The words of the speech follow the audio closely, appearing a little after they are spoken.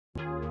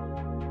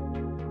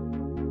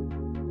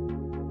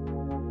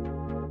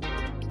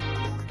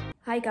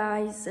Hi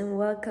guys, and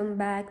welcome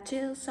back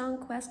to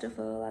Song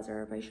Festival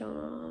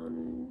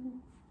Azerbaijan.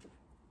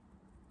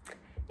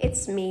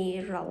 It's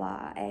me,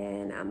 Rala,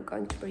 and I'm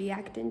going to be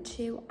reacting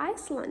to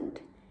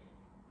Iceland.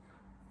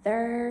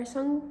 Their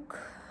song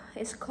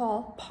is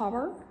called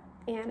Power,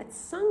 and it's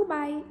sung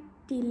by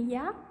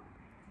Diljá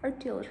or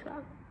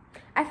Diljá.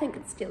 I think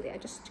it's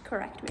Diljá, just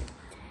correct me.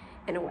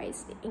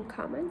 Anyways, in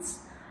comments.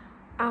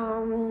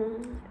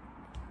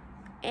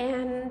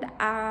 And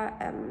I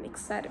am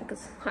excited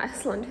because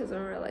Iceland is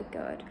really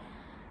good.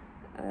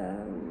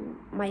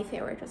 My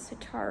favorite is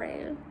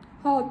Satari.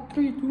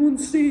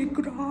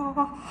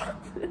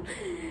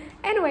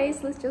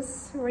 Anyways, let's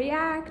just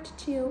react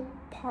to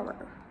Power.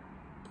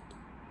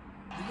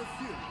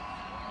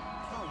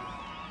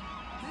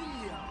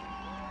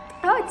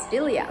 Oh, it's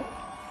Diljá.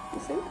 You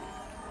see?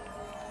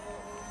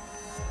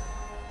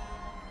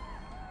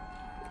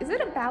 Is it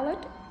a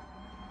ballad?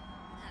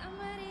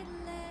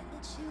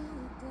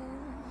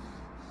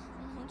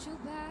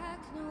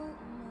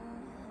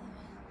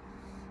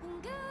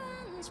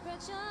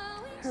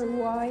 Her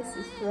voice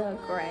is so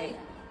great.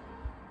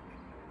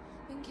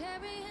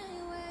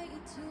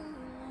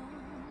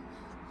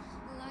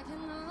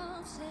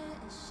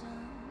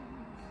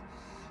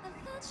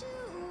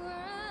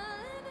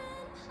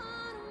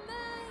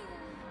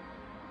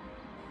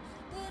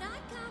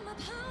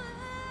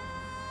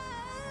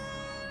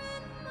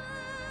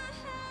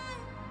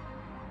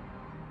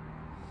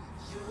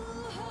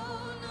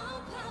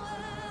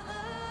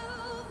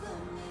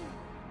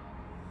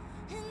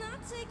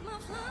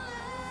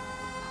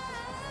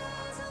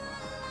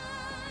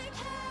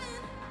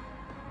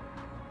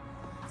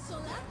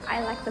 I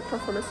like the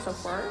performance so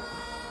far.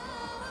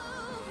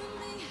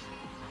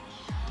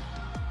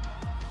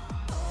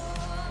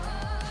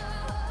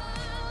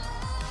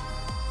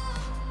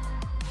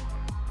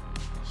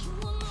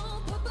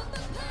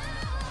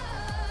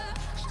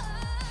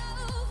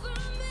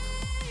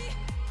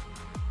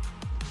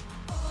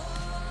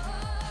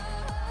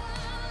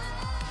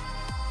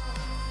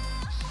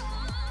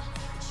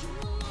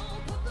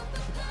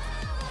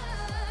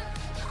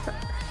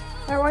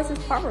 Her voice is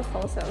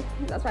powerful, so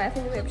that's why I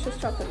think maybe she's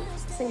stopped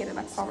singing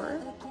about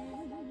power.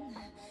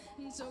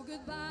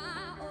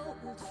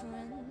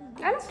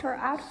 I liked her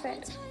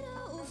outfit.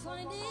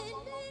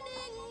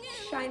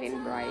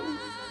 Shining bright.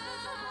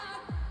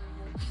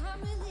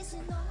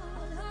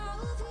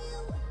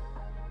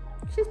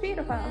 She's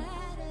beautiful.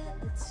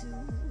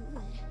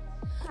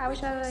 I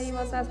wish I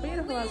was as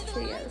beautiful as she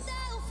is.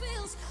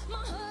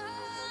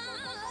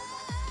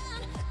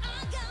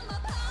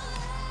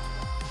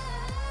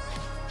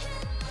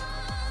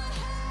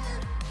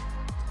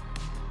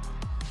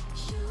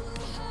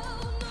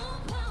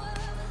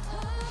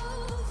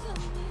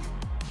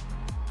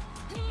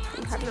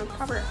 You have no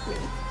cover of me.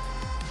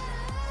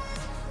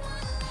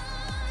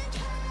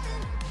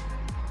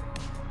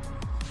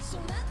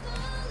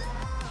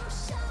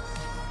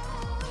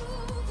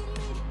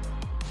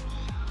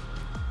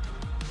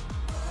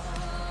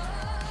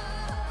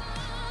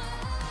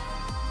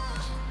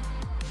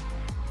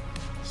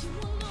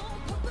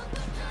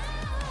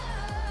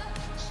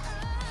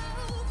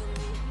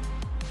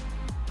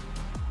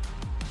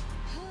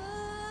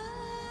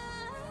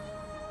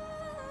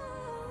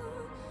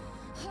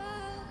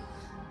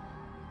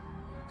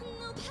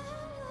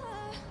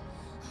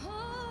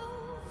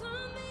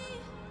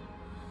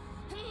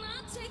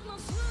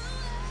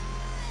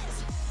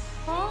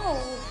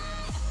 Oh,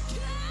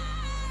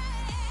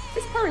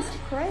 this part is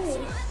great.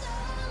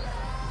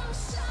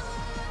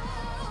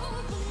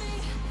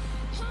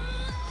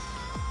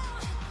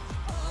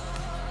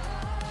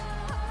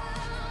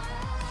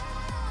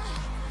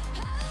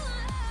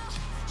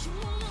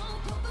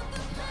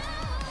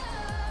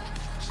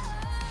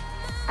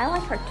 I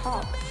like her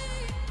top.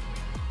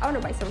 I want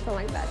to buy something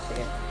like that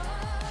too.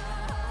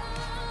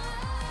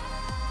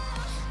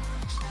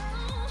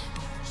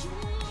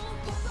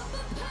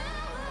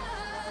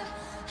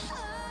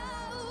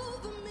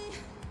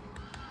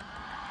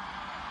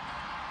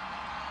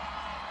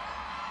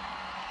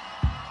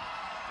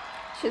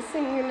 She's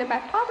singing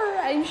about power,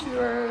 and she's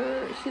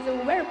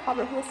a very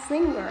powerful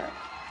singer.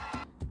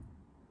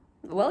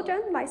 Well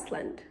done,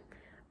 Iceland.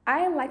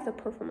 I like the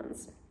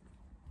performance.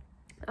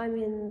 I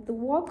mean, the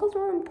vocals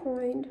were on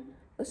point,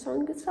 the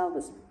song itself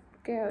is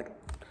good.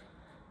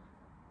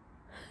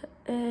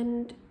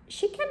 And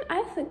she can,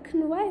 I think,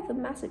 convey the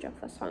message of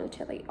the song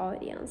to the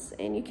audience,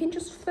 and you can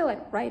just feel it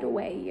right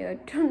away. You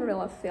don't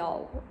really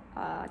feel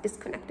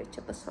disconnected to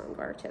the song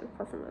or to the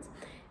performance.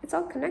 It's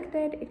all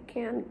connected, it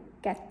can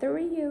get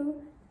through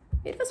you.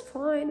 It was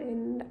fine,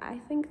 and I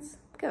think it's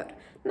good.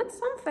 Not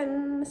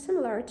something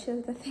similar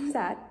to the things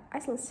that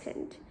Iceland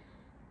sent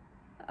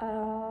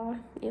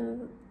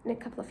in a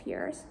couple of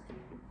years.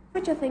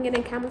 What you think in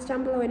the comments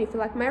down below, and if you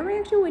like my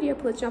reaction video,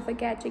 please don't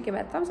forget to give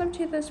a thumbs up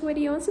to this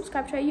video and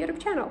subscribe to our YouTube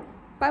channel.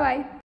 Bye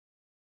bye.